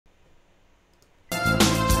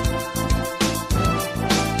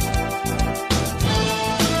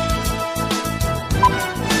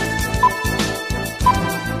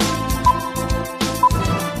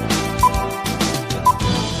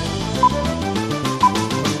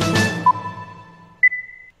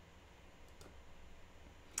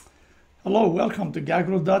Hello, welcome to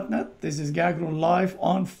Gagrul.net. This is Gagrulelive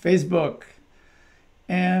on Facebook.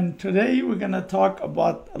 And today we're going to talk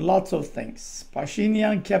about lots of things.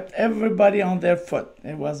 Pashinyan kept everybody on their foot.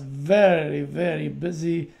 It was very, very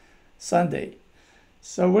busy Sunday.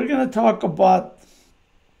 So we're going to talk about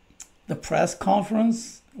the press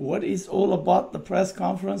conference, what is all about the press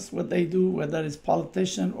conference, what they do, whether it's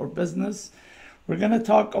politician or business. We're going to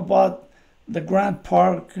talk about the Grand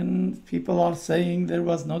Park, and people are saying there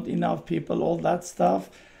was not enough people, all that stuff,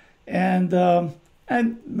 and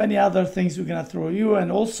many other things we're going to throw you.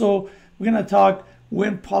 And also we're going to talk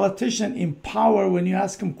when politicians in power, when you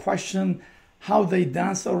ask them question, how they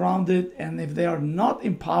dance around it, and if they are not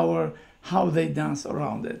in power, how they dance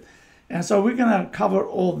around it. And so we're going to cover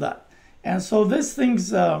all that. And so this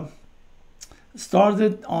thing's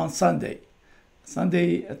started on Sunday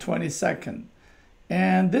 22nd.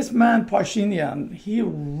 And this man, Pashinyan,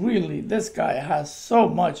 this guy has so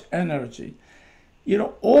much energy. You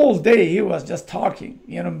know, all day he was just talking,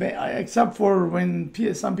 you know, except for when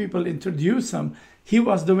some people introduce him, he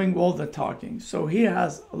was doing all the talking. So he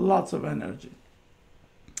has lots of energy.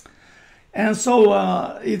 And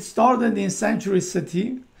so it started in Century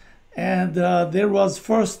City. And there was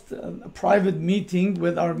first a private meeting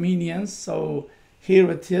with Armenians. So here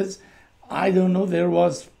it is. I don't know, there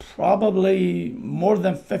was probably more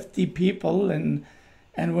than 50 people. And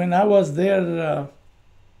when I was there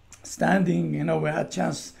standing, you know, we had a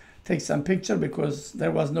chance to take some picture because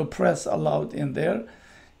there was no press allowed in there.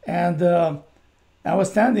 And I was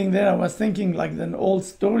standing there, I was thinking like the old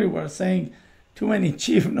story were saying, too many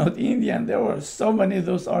chief, not Indian. There were so many of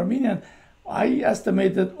those Armenian. I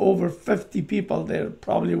estimated over 50 people there,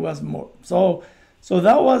 probably was more. So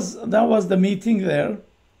that was the meeting there.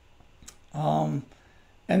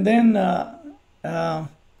 And then,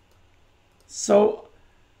 so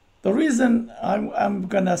the reason I'm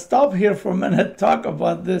gonna stop here for a minute, talk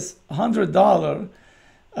about this $100,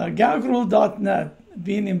 Gagrul.net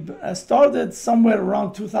being started somewhere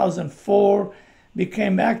around 2004,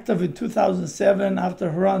 became active in 2007 after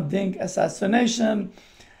Hrant Dink assassination.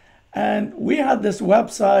 And we had this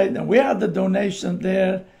website and we had the donation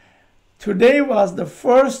there. Today was the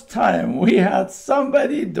first time we had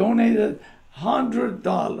somebody donated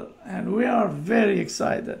 $100, and we are very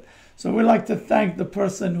excited. So we'd like to thank the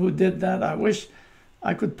person who did that. I wish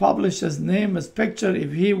I could publish his name, his picture,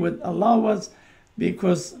 if he would allow us,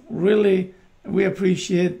 because really we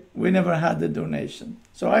appreciate, we never had the donation.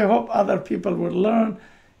 So I hope other people will learn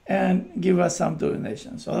and give us some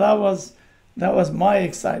donation. So that was my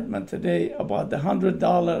excitement today about the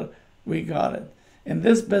 $100 we got it. And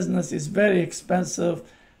this business is very expensive,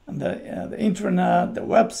 and the internet, the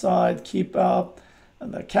website, keep up,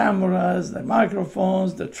 and the cameras, the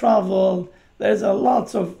microphones, the travel. There's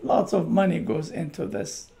lots of money goes into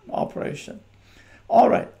this operation. All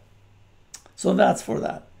right, so that's for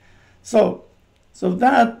that. So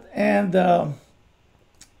that and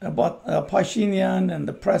about Pashinyan and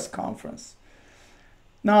the press conference.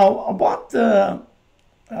 Now about the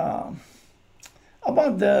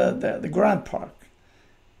Grand Park.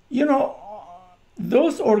 You know,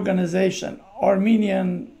 those organizations,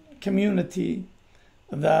 Armenian community,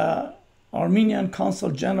 the Armenian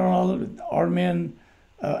Consul General, Armenian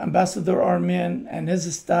Ambassador Armenian and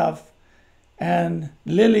his staff, and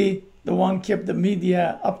Lily, the one kept the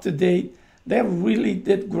media up to date, they really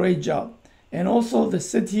did great job. And also the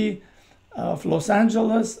city of Los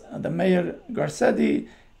Angeles, the Mayor Garcetti,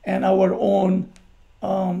 and our own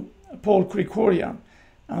Paul Krikorian.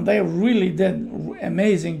 And they really did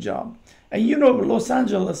amazing job. And you know, Los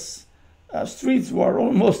Angeles streets were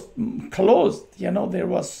almost closed. You know, there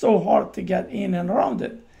was so hard to get in and around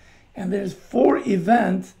it. And there's 4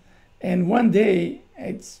 events in one day.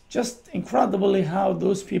 It's just incredibly how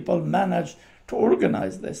those people manage to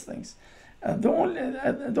organize these things. The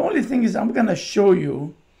only thing is I'm gonna show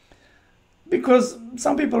you, because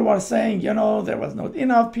some people were saying, you know, there was not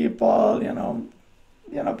enough people, you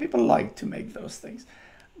know, people like to make those things.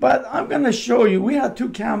 But I'm going to show you, we had 2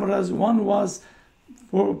 cameras. One was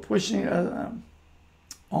for pushing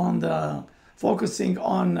focusing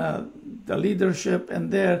on the leadership, and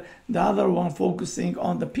there, the other one focusing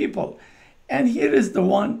on the people. And here is the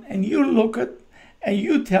one, and you look at, and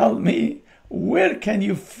you tell me, where can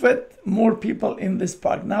you fit more people in this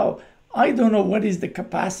park? Now, I don't know what is the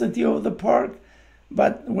capacity of the park,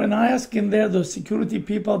 but when I asked in there, the security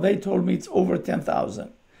people, they told me it's over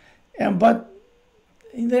 10,000. But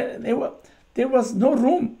there was no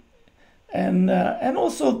room. And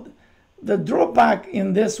also the drawback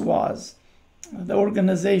in this was the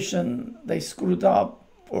organization, they screwed up,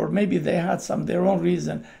 or maybe they had their own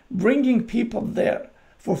reason, bringing people there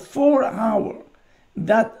for 4 hours.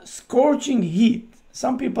 That scorching heat,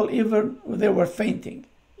 some people even, they were fainting,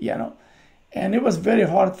 and it was very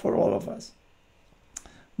hard for all of us.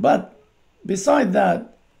 But beside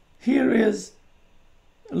that, here is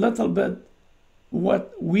a little bit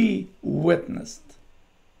what we witnessed.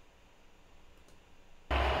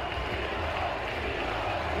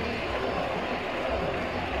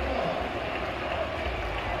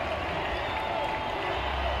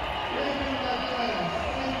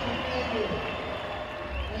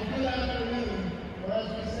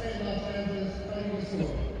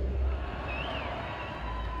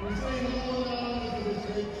 We're saying hello not only to this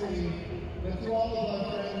great city, but to all of our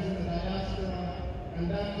friends in the diaspora and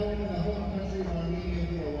back home in the home country of Armenia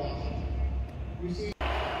who are watching. We see.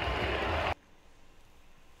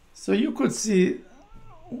 So you could see,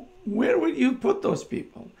 where would you put those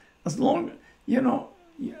people? As long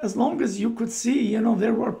as you could see,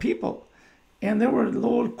 there were people, and they were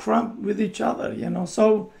all cramped with each other,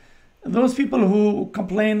 So those people who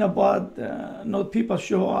complain about no people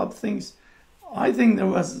show up things, I think there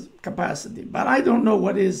was capacity, but I don't know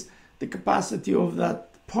what is the capacity of that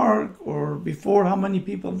park or before, how many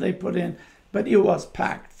people they put in, but it was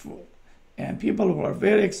packed full, and people were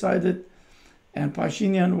very excited, and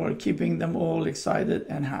Pashinyan were keeping them all excited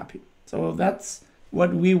and happy. So that's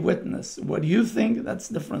what we witnessed. What you think, that's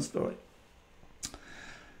a different story.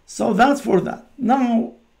 So that's for that.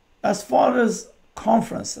 Now, as far as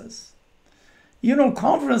conferences,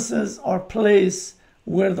 conferences are places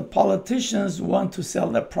where the politicians want to sell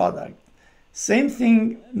their product. Same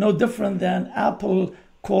thing, no different than Apple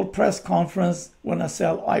called press conference when I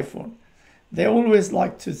sell iPhone. They always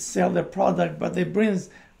like to sell their product, but they bring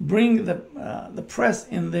the press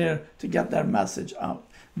in there to get their message out.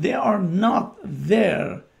 They are not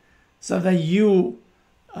there so that you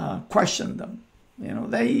question them.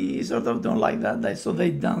 They sort of don't like that. So they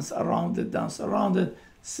dance around it,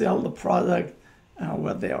 sell the product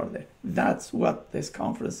when they are there. That's what this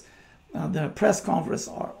conference, the press conference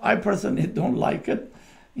are. I personally don't like it.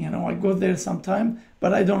 I go there sometime,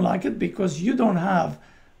 but I don't like it because you don't have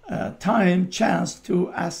chance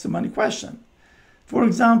to ask so many questions. For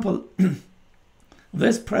example,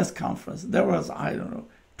 this press conference, there was,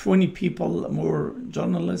 20 people, more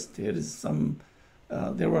journalists. Here is some,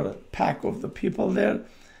 there were a pack of the people there.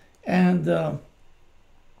 And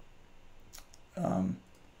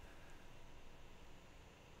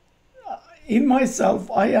in myself,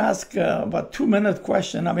 I asked about 2-minute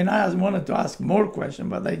question. I mean, I wanted to ask more question,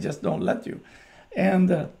 but they just don't let you.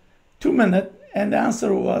 And 2 minutes, and the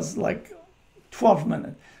answer was like 12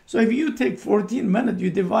 minutes. So if you take 14 minutes, you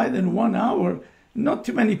divide in 1 hour, not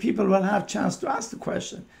too many people will have chance to ask the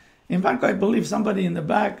question. In fact, I believe somebody in the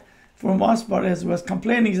back from Aspares was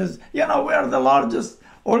complaining, says, we are the largest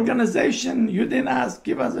organization, you didn't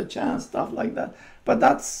give us a chance, stuff like that. But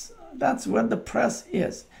that's what the press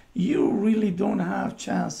is. You really don't have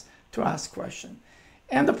chance to ask questions.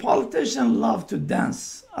 And the politicians love to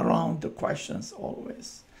dance around the questions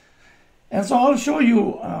always. And so I'll show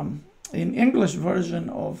you in English version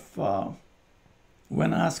of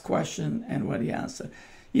when asked question and when he answered.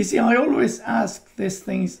 You see, I always ask these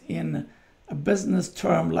things in a business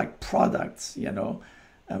term like products,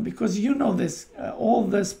 because this, all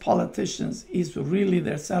these politicians is really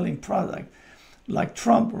they're selling product, like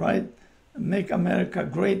Trump, right? Make America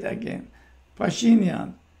great again.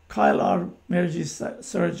 Pashinyan, Kyle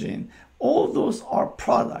Surgeon, all those are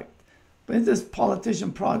product. But this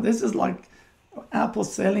politician product, this is like Apple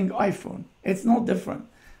selling iPhone. It's no different.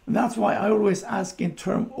 And that's why I always ask in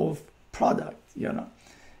terms of product,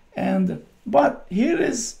 But here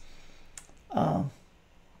is,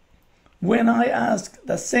 when I ask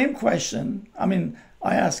the same question,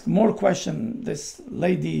 I ask more question. This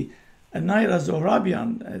lady, Naira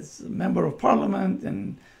Zohrabian, is a member of parliament,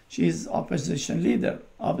 and she's opposition leader,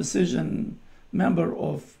 opposition member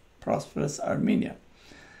of prosperous Armenia.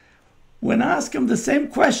 When I ask him the same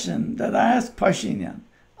question that I asked Pashinyan,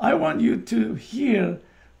 I want you to hear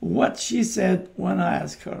what she said when I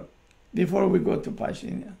asked her before we go to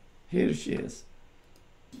Pashinyan. Here she is.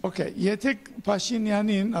 Okay, եթե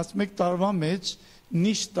Pashinyanin ասմեք տարվա մեջ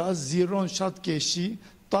նիշտա 0-ն շատ կեշի,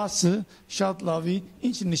 10-ը շատ լավի,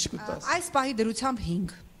 ինչ նիշ կտաս։ Այս պահի դրությամբ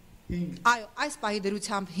 5։ Այո, այս պահի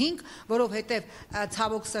դրությամբ 5, որովհետև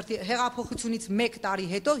ցավոք սրտի հեղափոխությունից 1 տարի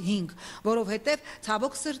հետո 5, որովհետև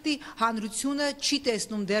ցավոք սրտի հանրությունը չի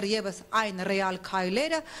տեսնում դեռևս այն ռեալ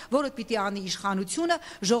քայլերը, որը պիտի անի իշխանությունը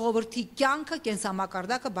ժողովրդի կյանքը,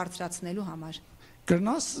 կենսամակարդակը բարձրացնելու համար։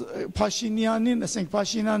 Կրնաս Pashinyanin,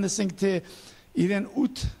 Pashinyan, թե իրեն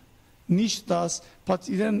 8 նիշ տաս, բայց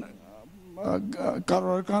իրեն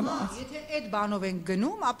կառավարական Եթե այդ բանով են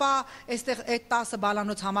գնում, ապա այստեղ այդ 10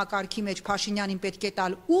 բալանոց համակարգի մեջ Փաշինյանին պետք է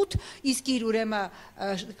տալ 8, իսկ իր ուրեմն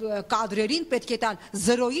կադրերին պետք է տալ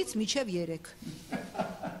 0-ից մինչև 3։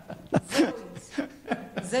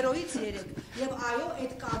 0-ից 3։ Եվ այո,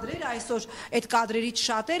 այդ կադրերը այսօր, այդ կադրերից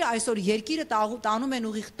շատերը այսօր երկիրը տանում են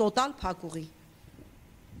ուղիղ տոտալ փակուղի։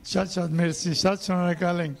 Շատ մերսի, շատ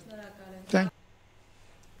շնորհակալ ենք։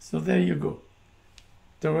 So there you go.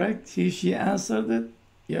 Direct, she answered it,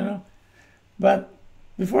 you know. But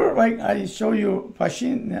before I show you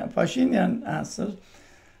Pashinyan answers,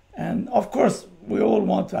 and of course we all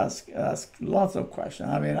want to ask lots of questions.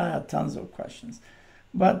 I mean, I had tons of questions,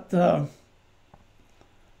 but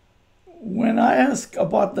when I ask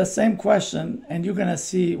about the same question, and you're gonna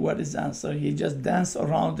see what his answer, he just danced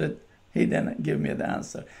around it. He didn't give me the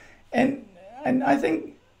answer, and I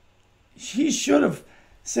think he should have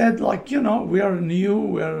said, like, you know, we are new,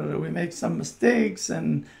 we make some mistakes,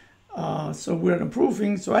 and so we're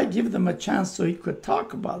improving. So I give them a chance so he could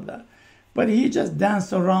talk about that. But he just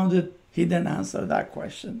danced around it. He didn't answer that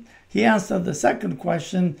question. He answered the second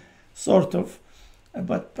question, sort of,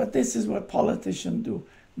 but this is what politicians do.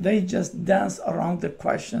 They just dance around the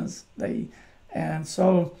questions.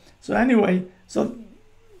 So anyway, so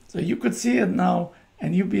you could see it now,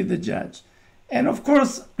 and you be the judge. And of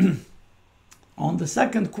course, on the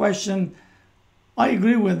second question, I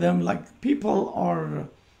agree with them. Like, people are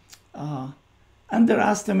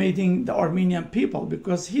underestimating the Armenian people,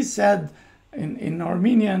 because he said in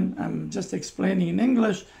Armenian, I'm just explaining in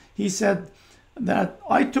English, he said that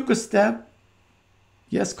I took a step,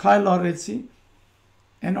 yes, Kailaretsi,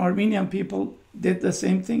 and Armenian people did the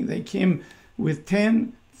same thing. They came with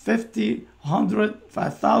 10, 50, 100,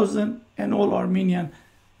 5,000, and all Armenian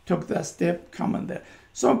took that step coming there.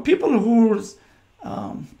 So people who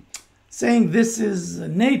are saying this is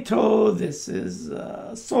NATO, this is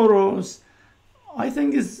Soros, I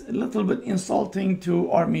think is a little bit insulting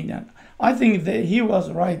to Armenian. I think that he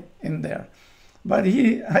was right in there. But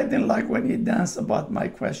I didn't like when he danced about my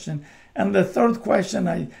question. And the third question,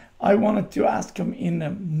 I wanted to ask him in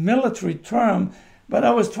a military term, but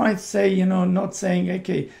I was trying to say, you know, not saying,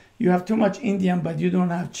 okay, you have too much Indian, but you don't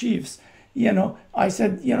have chiefs. You know, I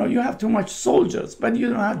said, you know, you have too much soldiers, but you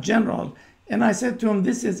don't have general. And I said to him,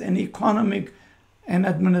 this is an economic and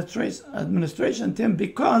administration team,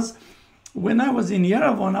 because when I was in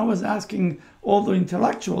Yerevan, I was asking all the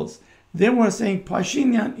intellectuals. They were saying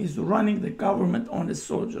Pashinyan is running the government on his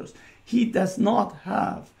soldiers. He does not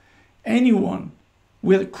have anyone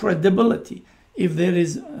with credibility. If there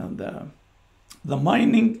is the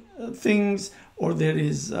mining things, or there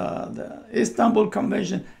is the Istanbul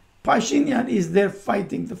Convention, Pashinyan is there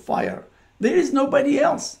fighting the fire. There is nobody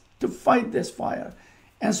else to fight this fire.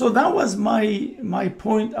 And so that was my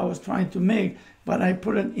point I was trying to make, but I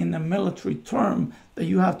put it in a military term, that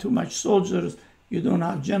you have too much soldiers, you don't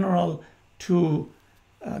have general to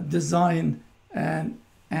design and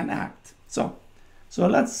act. So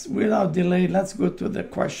let's, without delay, let's go to the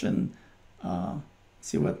question,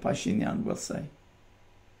 see what Pashinyan will say.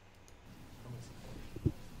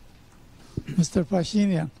 Mr.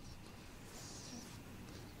 Pashinyan,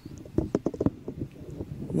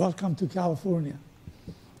 welcome to California.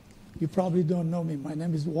 You probably don't know me. My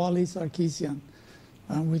name is Wally Sarkisian.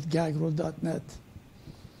 I'm with Gagrulelive.net.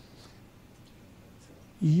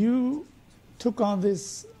 You took on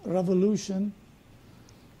this revolution.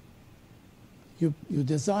 You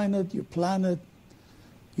designed it, you planned it,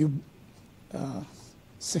 you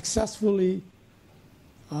successfully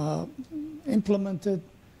implemented,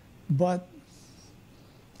 but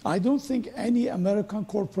I don't think any American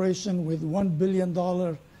corporation with $1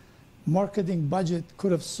 billion marketing budget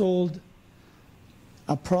could have sold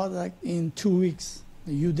a product in 2 weeks.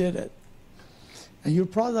 You did it. And your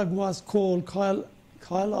product was called Kailar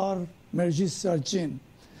Mergis Sarchin.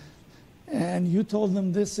 And you told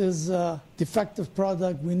them this is a defective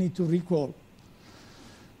product, we need to recall.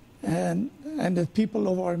 And the people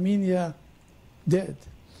of Armenia did.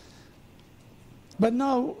 But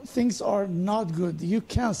now things are not good. You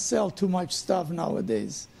can't sell too much stuff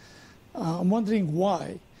nowadays. I'm wondering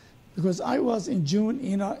why. Because I was in June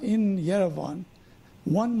in Yerevan,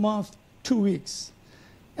 1 month, 2 weeks.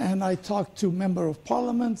 And I talked to members of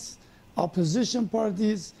parliaments, opposition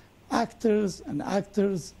parties, actors and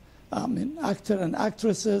actresses,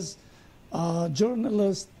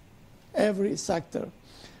 journalists, every sector.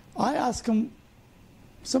 I asked them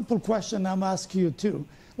simple question I'm asking you too.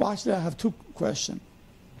 Well, actually, I have two questions.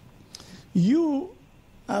 You,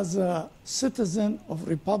 as a citizen of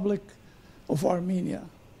Republic of Armenia,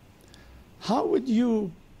 how would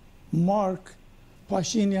you mark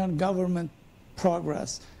Pashinyan government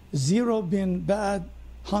progress. 0 being bad,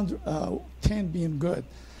 10 being good.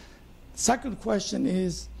 Second question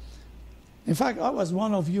is, in fact, I was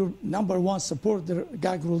one of your #1 supporter,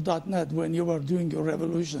 Gagrul.net, when you were doing your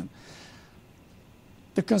revolution.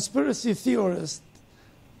 The conspiracy theorists,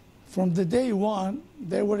 from the day one,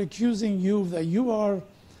 they were accusing you that you are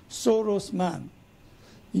Soros man.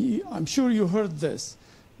 I'm sure you heard this,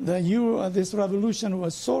 that this revolution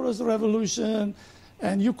was Soros revolution,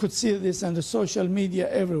 and you could see this on the social media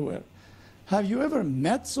everywhere. Have you ever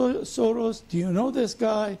met Soros? Do you know this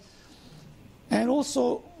guy? And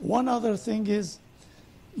also, one other thing is,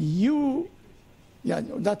 yeah,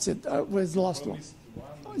 that's it. Where's the last one?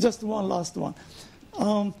 Just one last one.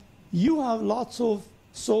 You have lots of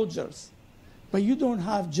soldiers, but you don't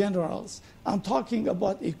have generals. I'm talking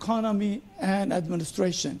about economy and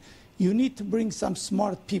administration. You need to bring some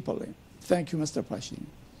smart people in. Thank you, Mr. Pashinyan.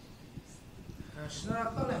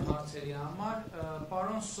 Շնորհակալ եմ հարցերի համար,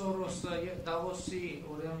 պարոն Սորոսը Դավոսի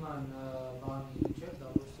ուրեմն բանի չէ,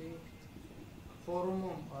 Դավոսի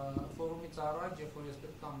ֆորումից առաջ, երբ որ ես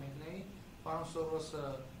պետք է մեկնեի, պարոն Սորոսը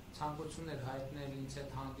ցանկություն էր հայտնել ինձ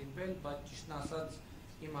հետ հանդիպել, բայց ճիշտն ասած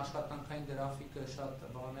իմ աշխատանքային գրաֆիկը շատ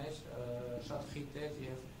բաներ, շատ խիտ էր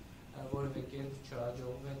եւ որևէ կերպ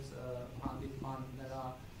չհաջողվեց հանդիպման նրա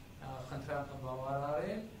խնդրանքը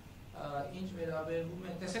բավարարել, ինչ վերաբերվում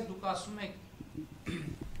է, տեսեք դուք ասում եք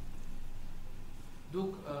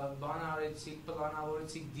դուք բան արեցիք,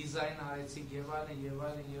 պլանավորեցիք, դիզայն արեցիք եւ այլն եւ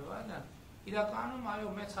այլն եւ այլն, իրականում այո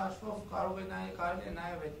մեծ հաշվով կարող է նաեւ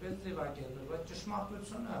այդպես ձևակերպել, բայց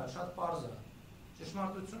ճշմարտությունը շատ պարզ է,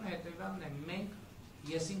 ճշմարտությունը հետեւյալն է, մենք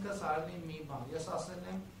ես ինքս արել եմ մի բան, ես ասել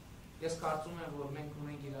եմ, ես կարծում եմ, որ մենք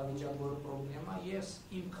ունենք իրավիճակ, որը պրոբլեմա, ես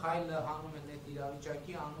իմ քայլը հանում եմ այդ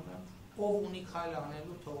իրավիճակի, անում եմ, ով ունի քայլ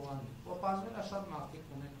անելու թող անի, որ բազմել է շատ մարդիկ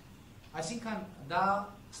ունեն, այսինքն դա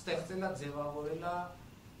ստեղծել է, ձևավորել է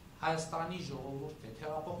Հայաստանի ժողովուրդը,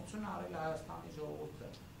 հեղափոխություն արել է Հայաստանի ժողովուրդը,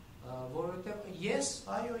 որովհետև ես,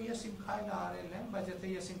 այո, ես իմ քայլը արել եմ, բայց եթե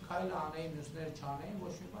ես իմ քայլը անեի, մյուսները չանեին,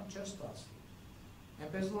 ոչ մի բան չէր ստացվի։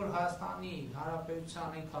 Այնպես որ Հայաստանի Հանրապետության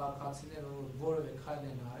այն քաղաքացիները, որևէ քայլ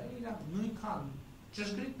են արել, իրանք նույնքան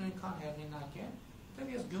ճշգրիտ նույնքան հեղինակ են, որտեղ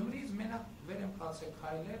ես Գյումրիից մենակ վեր եմ կացել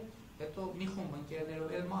քայլել, հետո մի խումբ ընկերներով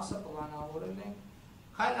էլ մասը պլանավորել ենք,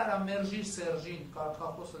 քայլ արա Մերժի Սերժին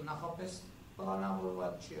կարգախոսը նախապես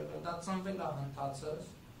պլանավորված չի եղել, դա ծնվել է հնդածս,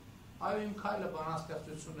 այո իմ քայլը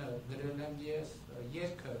բանաստեղծությունը գրել եմ ես,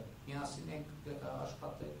 երգը միասին ենք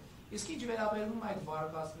աշխատել, իսկ ինչ վերաբերվում այդ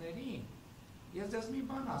վարկածներին, ես դες մի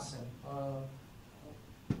բան ասեմ,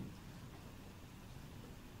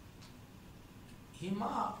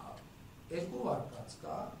 հիմա երկու վարկած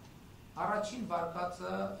կա, առաջին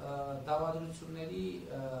վարկածը դավադրությունների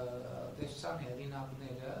տեսության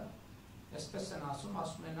հեղինակները, այսպես են ասում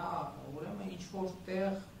են, ուրեմն ինչ-որ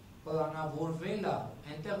տեղ պլանավորվել է,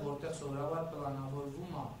 այնտեղ որտեղ սովորաբար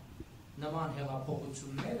պլանավորվում է նման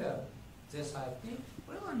հեղափոխությունները, ձեզ հայտնի,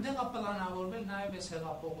 ուրեմն այնտեղ է պլանավորվել նաև այս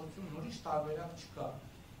հեղափոխությունն, ուրիշ տարբերակ չկա։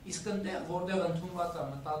 Իսկ այնտեղ, որտեղ ընդունված է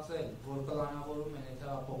մտածել, որ պլանավորում են այդ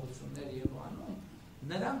հեղափոխությունները եւ անում,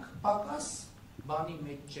 նրանք պակաս բանի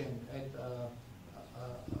մեջ չեն, այդ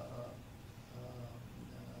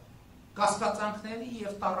կասկածանքների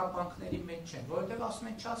եւ տառապանքների մեջ չեն, որովհետեւ ասում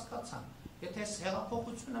են չհասկացան, եթե այս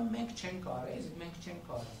հեղափոխությունը մենք չենք արել, մենք չենք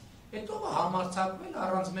արել, հետո համարձակվել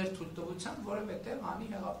առանց մեր թույլտվության որևէ տեղ անի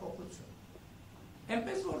հեղափոխություն։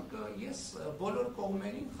 Այնպես որ ես բոլոր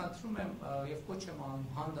կողմերին խնդրում եմ եւ կոչ եմ անում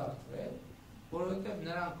հանդարտվել, որովհետեւ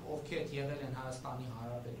նրանք ովքեր եղել են Հայաստանի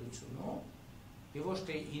Հանրապետությունում եւ ոչ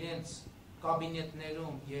թե իրենց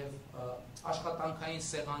կաբինետներում եւ աշխատանքային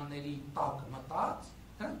սեղանների տակ մտած,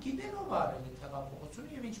 նրանք գիտեն ով արել այդ հեղափոխությունը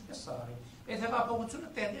եւ ինչպես արել։ Այդ հեղափոխությունը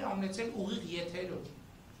տեղի ունեցել ուղիղ եթերով։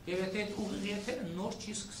 Եվ եթե այդ ուղիղ եթերը նոր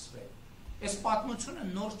չի սկսվել, այս պատմությունը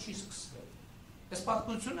նոր չի սկսվել։ Այս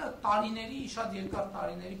պատմությունը տարիների, շատ երկար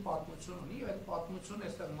տարիների պատմություն ունի եւ այդ պատմությունը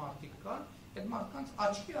այստեղ մարդիկ կան, այդ մարդկանց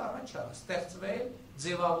աչքի առաջ է ստեղծվել,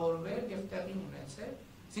 ձևավորվել եւ տեղի ունեցել,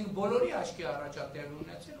 այսինքն բոլորի աչքի առաջ է տեղի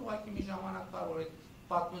ունեցել, ուղղակի մի ժամանակ կար, որ այդ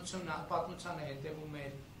պատմությանը հետևում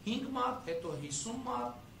էր 5 մարդ, հետո 50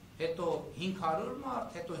 մարդ, հետո 500 մարդ,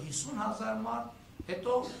 հետո 50,000 մարդ,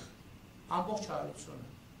 հետո ամբողջ հայությունը։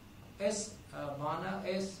 Այս բանը,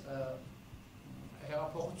 այս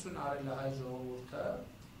հեղափոխություն արել է հայ ժողովուրդը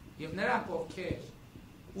եւ նրանք ովքեր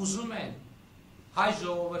ուզում են հայ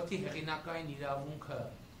ժողովրդի հեղինակային իրավունքը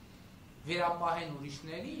վերապահեն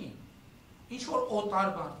ուրիշներին, ինչ որ օտար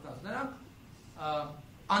մարդկանց, նրանք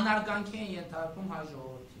անարգանքի են ենթարկում հայ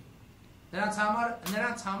ժողովրդին։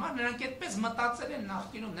 Նրանք այդպես մտածել են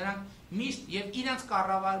նախկինում, նրանք միշտ եւ իրենց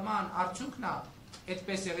կառավարման արդյունքն է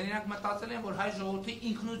այդպես եղել, իրանք մտածել են, որ հայ ժողովրդի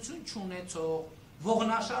ինքնություն չունեցող,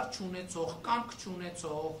 ողնաշար չունեցող, կամք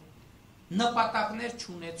չունեցող, նպատակներ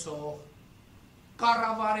չունեցող,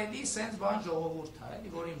 կառավարելի սենց բան ժողովուրդ է, էլի,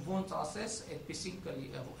 որին ոնց ասես,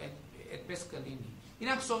 այդպես կլինի։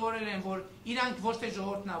 Իրանք սովորել են, որ իրանք ոչ թե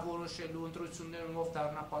ժողովուրդն է որոշելու ընտրություններում ով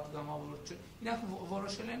դառնա պատգամավոր, իրանք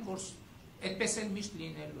որոշել են, որ այդպես էլ միշտ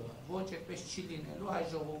լինելու է, ոչ այդպես չի լինելու, հայ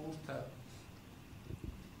ժողովուրդը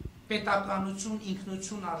պետականություն,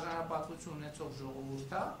 ինքնություն, արժանապատվություն ունեցող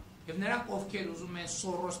ժողովուրդ է, եւ նրանք ովքեր ուզում են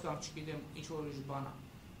Սորոս կամ չգիտեմ ինչ որ ուրիշ բան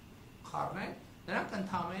խառնեն, նրանք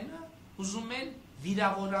ընդհանրապես ուզում են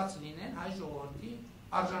վիրավորած լինեն հայ ժողովրդի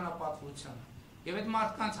արժանապատվությանը։ Եվ այդ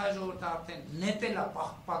մարդկանց հայ ժողովուրդը արդեն նետել է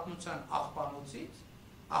պատմության աղբանոցից,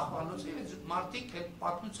 եւ մարդիկ այդ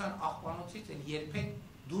պատմության աղբանոցից էլ երբեք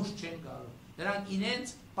դուրս չեն գալու։ Նրանք իրենց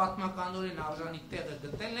պատմականորեն արժանի տեղը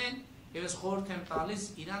գտել են, եւ ես խորհուրդ եմ տալիս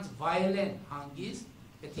իրանց վայելեն հանգիստ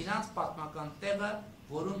այդ իրանց պատմական տեղը,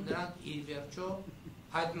 որում նրանք իր վերջո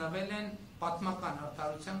հայտնվել են պատմական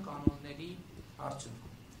արդարության կանոնների արդյունքում։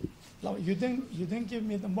 You didn't give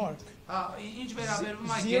me the mark. Ինչ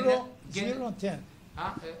վերաբերվում է 0 and 10.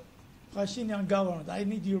 Pashinyan government. I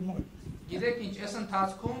need your mark. Գիտեք ինչ, այս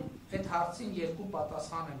ընթացքում այդ հարցին երկու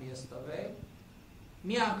պատասխան եմ ես տվել։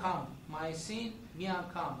 Մի անգամ մայիսին, մի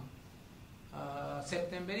անգամ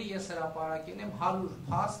սեպտեմբերի ես հրապարակել եմ 100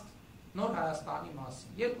 փաստ նոր Հայաստանի մասին։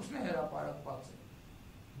 Երկուսն է հրապարակված է։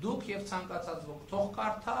 Դուք եւ ցանկացած ոք թող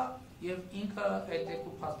կարդա եւ ինքը այդ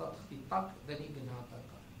երկու փաստաթղթի տակ դրի գնահատական։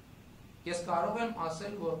 Ես կարող եմ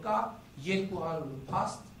ասել, որ կա 200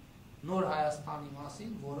 փաստ նոր Հայաստանի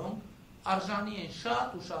մասին, որոնք արժանի են շատ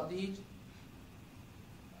ուշադիր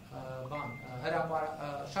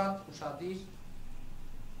շատ ուշադիր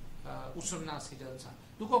ուսումնասիրության։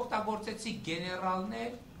 Դուք օգտագործեցիք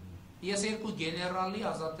գեներալներ, ես երկու գեներալի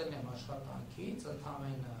ազատել եմ աշխատանքից,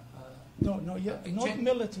 ընդհանրապես No, not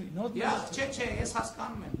military, not military. Չէ, ես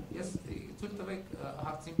հասկանում եմ, ես թույլ տվեք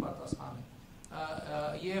հարցին պատասխանեմ։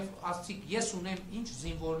 Եվ ասցիք, ես ունեմ ինչ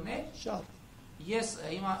զինվորներ, Շատ։ Ես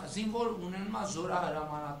հիմա զինվոր ունենում եմ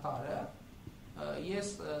զորահրամանատարը, ես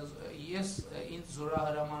ինձ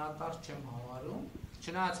զորահրամանատար չեմ հավարում,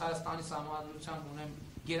 չնայած Հայաստանի Սահմանադրությամբ ունեմ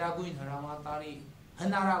գերագույն հրամանատարի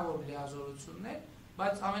հնարավոր լիազորություններ,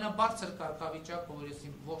 բայց ամենաբարձր կարգավիճակը, որ ես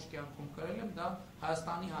իմ ողջ կյանքում կրել եմ, դա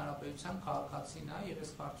Հայաստանի Հանրապետության քաղաքացին է, եւ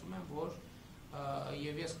ես կարծում եմ, որ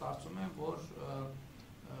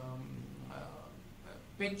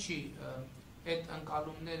պետք չի այդ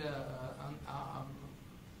ընկալումները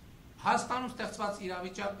Հայաստանում ստեղծված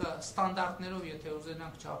իրավիճակը ստանդարտներով, եթե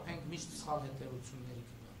ուզենանք չափենք, միշտ սխալ հետևությունների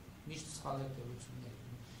կգա։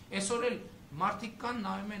 Այսօր էլ մարդիկ կան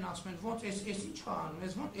նայում են, ասում են, ոնց էս ինչ է անում,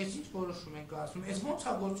 էս ինչ որոշում են կայացնում, էս ոնց է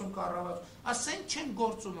գործում կառավարությունը, ասենք չեն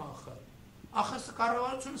գործում ախր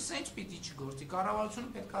կառավարությունը սենց պիտի չգործի, կառավարությունը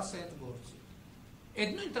պետք է սենց գործի։ Այդ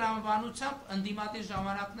նույն տրամաբանությամբ ընդդիմադիր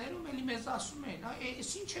ժամանակներում էլի մեզ ասում են,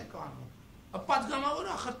 էս ինչ է անում,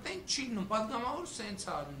 պատգամավորը ախր տենց չի լինում, պատգամավորը սենց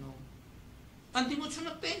է լինում,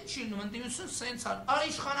 ընդդիմությունը տենց չի լինում, ընդդիմությունը սենց է, արա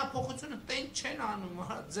իշխանափոխությունը տենց չեն անում,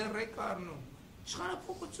 ձեռ եք առնում։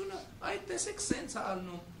 Իշխանափոխությունը այդ տեսեք սենց է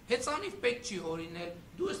ալնում, հեծանիվ պետք չի հորինել,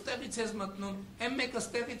 դու ստեղից ես մտնում, եմ մեկը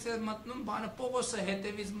ստեղից ես մտնում, բանը Պողոսը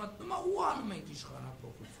հետևից մտնում, ու անում ենք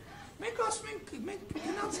իշխանափոխություն։ Մենք ասում ենք, մենք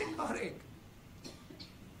գնացեք արեք։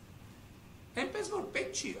 Այնպես որ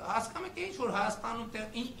պետք չի, հասկանում եք ինչ որ Հայաստանում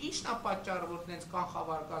ինչն է պատճառը, որ դենց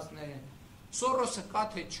կանխավարկածներ են, Սորոսը կա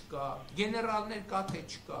թե չկա, գեներալներ կա թե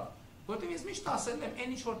չկա, որտեղ ես միշտ ասել եմ,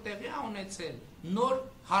 այն ինչ որ տեղի է ունեցել, նոր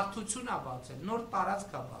հարթություն է բացել, նոր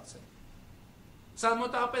տարածք է բացել։ Սա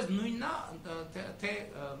մոտավորապես նույնն է, թե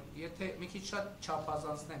եթե մի քիչ շատ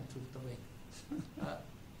չափազանցնեմ թույլ տվեք։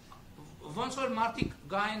 Ոնց որ մարդիկ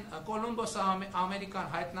գային Կոլումբոսը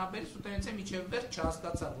Ամերիկան հայտնաբերեց, ու տենց է միջև վերջ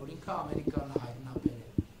չհասկացա, որ ինքը Ամերիկան է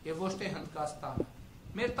հայտնաբերել, եւ ոչ թե Հնդկաստանը։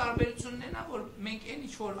 Մեր տարբերությունն է նա, որ մենք այն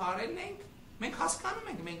ինչ որ արել ենք, մենք հասկանում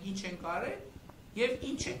ենք մենք ինչ ենք արել, եւ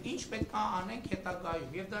ինչ պետք է անենք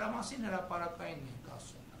հետագայում, եւ դրա մասին հրապարակային ենք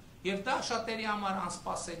ասում։ Եվ դա շատերի համար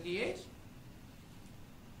անսպասելի էր,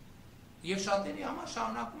 եւ շատերի համար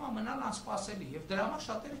շարունակում է մնալ անսպասելի, եւ դրա համար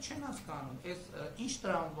շատերը չեն հասկանում, այս ինչ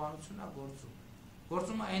տրամաբանություն է գործում։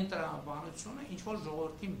 Գործում է այն տրամաբանությունը, ինչ որ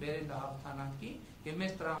ժողովրդին բերել է հաղթանակի, եւ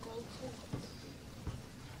մեր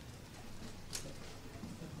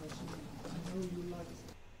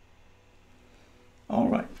All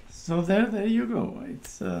right, so there you go.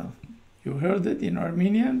 It's you heard it in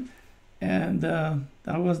Armenian, and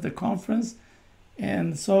that was the conference,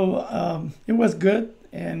 and so it was good.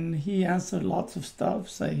 And he answered lots of stuff.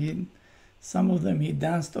 So some of them he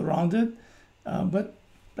danced around it, but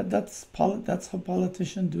but that's how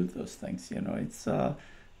politicians do those things.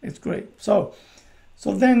 It's great. So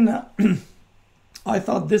then I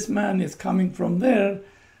thought this man is coming from there,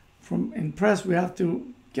 in press. We have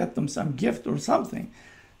to get them some gift or something.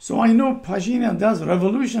 So I know Pashinyan does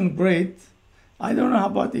revolution great. I don't know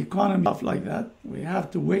about the economy, stuff like that. We have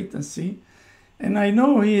to wait and see. And I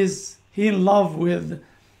know he in love with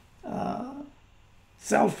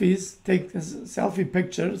selfies, take selfie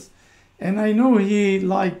pictures. And I know he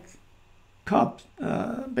like cups,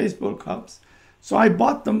 baseball cups. So I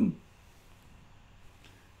bought them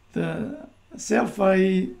the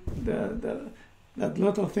selfie, that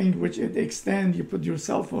little thing which it extends, you put your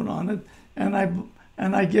cell phone on it, and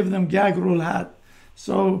I give them Gagrul hat.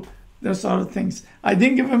 So those are things. I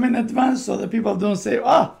didn't give them in advance so that people don't say,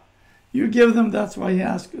 you give them, that's why he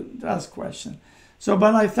ask question. So,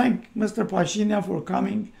 but I thank Mr. Pashinyan for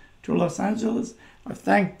coming to Los Angeles. I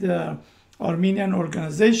thank the Armenian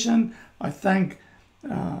organization. I thank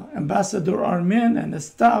Ambassador Armin and the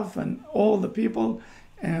staff and all the people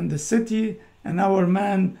and the city and our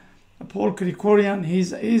man, Paul Krikorian.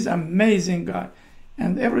 He's an amazing guy.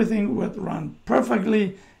 And everything would run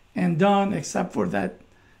perfectly and done except for that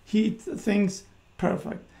heat things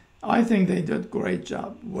perfect. I think they did a great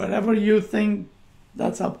job. Whatever you think,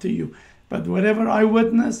 that's up to you. But whatever I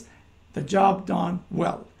witnessed, the job done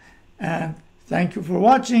well. And thank you for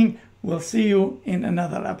watching. We'll see you in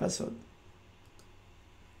another episode.